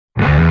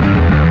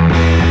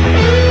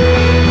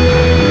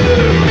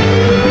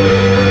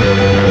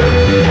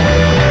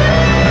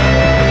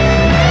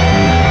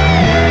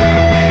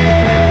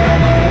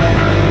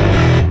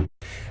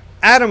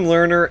Adam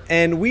Lerner,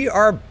 and we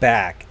are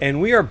back.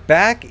 And we are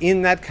back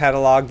in that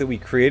catalog that we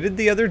created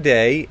the other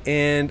day.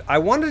 And I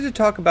wanted to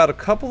talk about a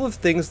couple of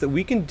things that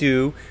we can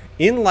do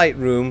in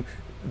Lightroom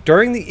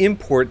during the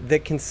import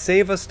that can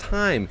save us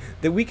time,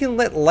 that we can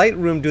let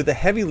Lightroom do the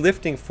heavy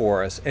lifting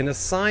for us and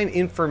assign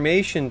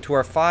information to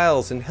our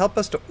files and help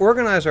us to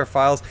organize our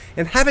files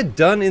and have it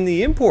done in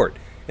the import.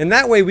 And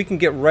that way we can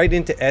get right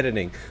into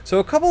editing. So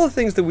a couple of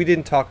things that we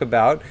didn't talk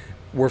about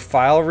were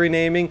file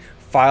renaming,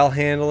 file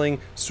handling,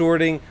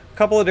 sorting, a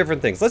couple of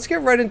different things. Let's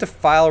get right into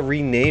file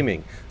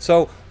renaming.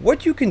 So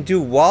what you can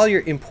do while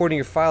you're importing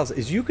your files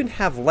is you can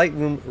have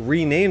Lightroom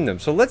rename them.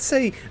 So let's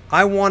say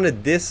I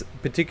wanted this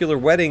particular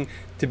wedding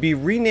to be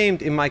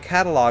renamed in my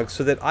catalog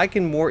so that I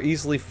can more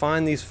easily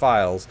find these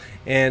files,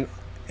 and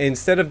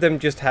instead of them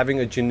just having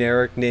a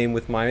generic name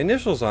with my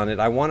initials on it,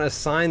 I want to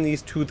assign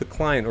these to the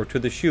client or to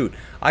the shoot.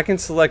 I can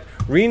select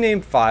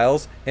rename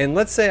files, and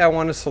let's say I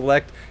want to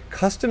select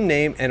custom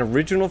name and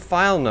original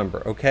file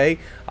number. Okay,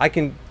 I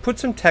can put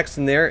some text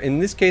in there. In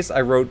this case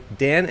I wrote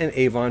Dan and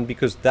Avon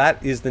because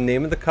that is the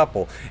name of the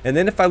couple, and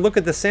then if I look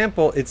at the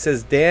sample it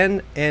says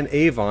Dan and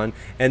Avon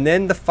and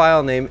then the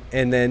file name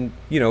and then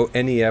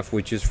NEF,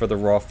 which is for the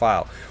raw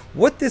file.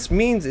 What this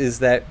means is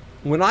that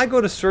when I go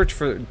to search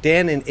for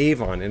Dan and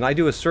Avon and I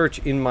do a search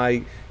in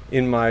my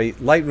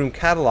Lightroom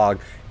catalog,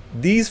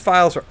 these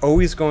files are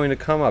always going to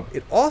come up.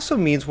 It also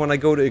means when I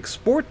go to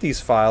export these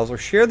files or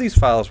share these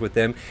files with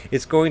them,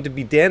 it's going to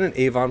be Dan and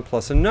Avon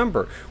plus a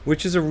number,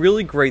 which is a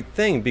really great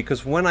thing,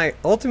 because when I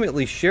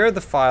ultimately share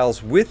the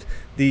files with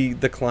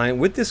the client,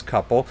 with this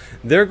couple,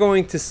 they're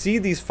going to see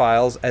these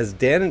files as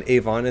Dan and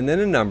Avon and then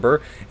a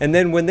number, and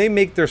then when they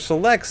make their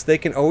selects they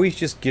can always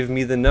just give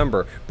me the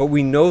number, but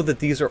we know that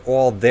these are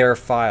all their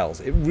files.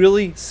 It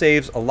really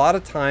saves a lot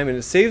of time, and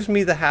it saves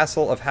me the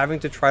hassle of having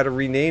to try to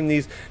rename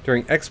these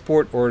during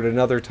export or at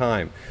another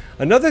time.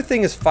 Another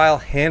thing is file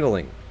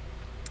handling,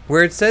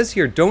 where it says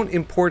here don't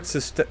import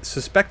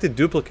suspected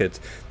duplicates.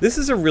 This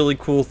is a really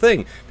cool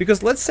thing,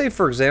 because let's say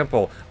for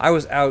example I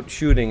was out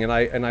shooting and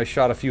I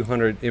shot a few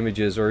hundred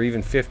images or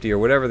even 50 or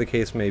whatever the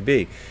case may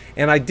be,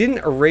 and I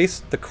didn't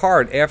erase the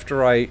card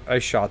after I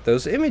shot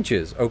those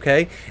images,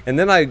 okay, and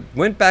then I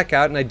went back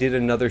out and I did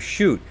another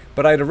shoot,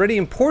 but I'd already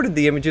imported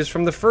the images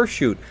from the first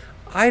shoot.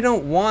 I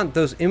don't want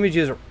those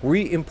images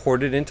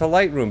re-imported into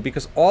Lightroom,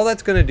 because all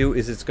that's going to do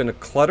is it's going to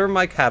clutter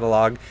my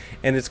catalog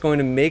and it's going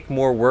to make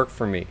more work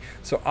for me.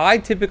 So I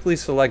typically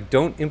select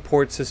don't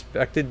import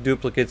suspected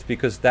duplicates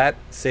because that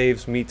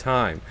saves me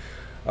time.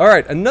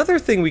 Alright, another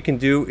thing we can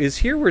do is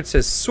here where it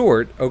says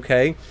sort,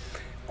 okay,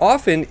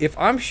 often if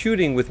I'm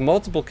shooting with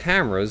multiple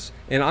cameras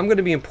and I'm going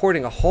to be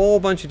importing a whole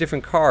bunch of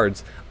different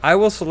cards, I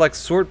will select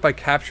sort by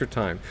capture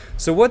time.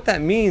 So what that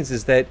means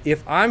is that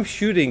if I'm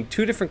shooting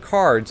two different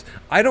cards,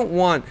 I don't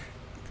want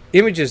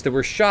images that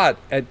were shot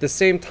at the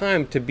same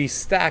time to be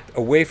stacked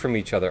away from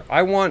each other.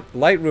 I want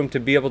Lightroom to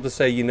be able to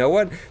say, you know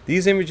what,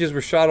 these images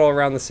were shot all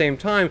around the same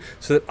time,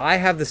 so that I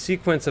have the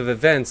sequence of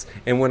events,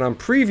 and when I'm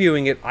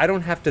previewing it I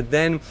don't have to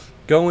then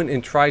go in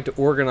and try to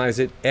organize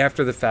it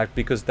after the fact,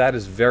 because that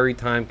is very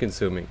time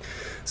consuming.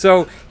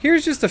 So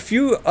here's just a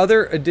few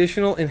other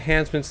additional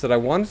enhancements that I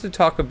wanted to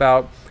talk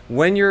about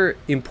when you're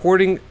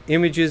importing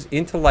images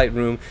into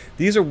Lightroom.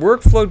 These are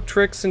workflow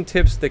tricks and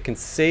tips that can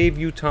save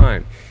you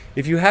time.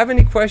 If you have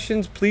any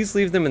questions, please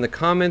leave them in the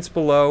comments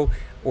below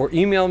or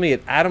email me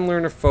at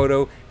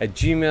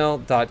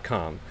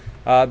adamlernerphoto@gmail.com.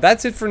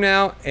 That's it for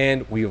now,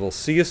 and we will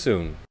see you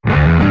soon.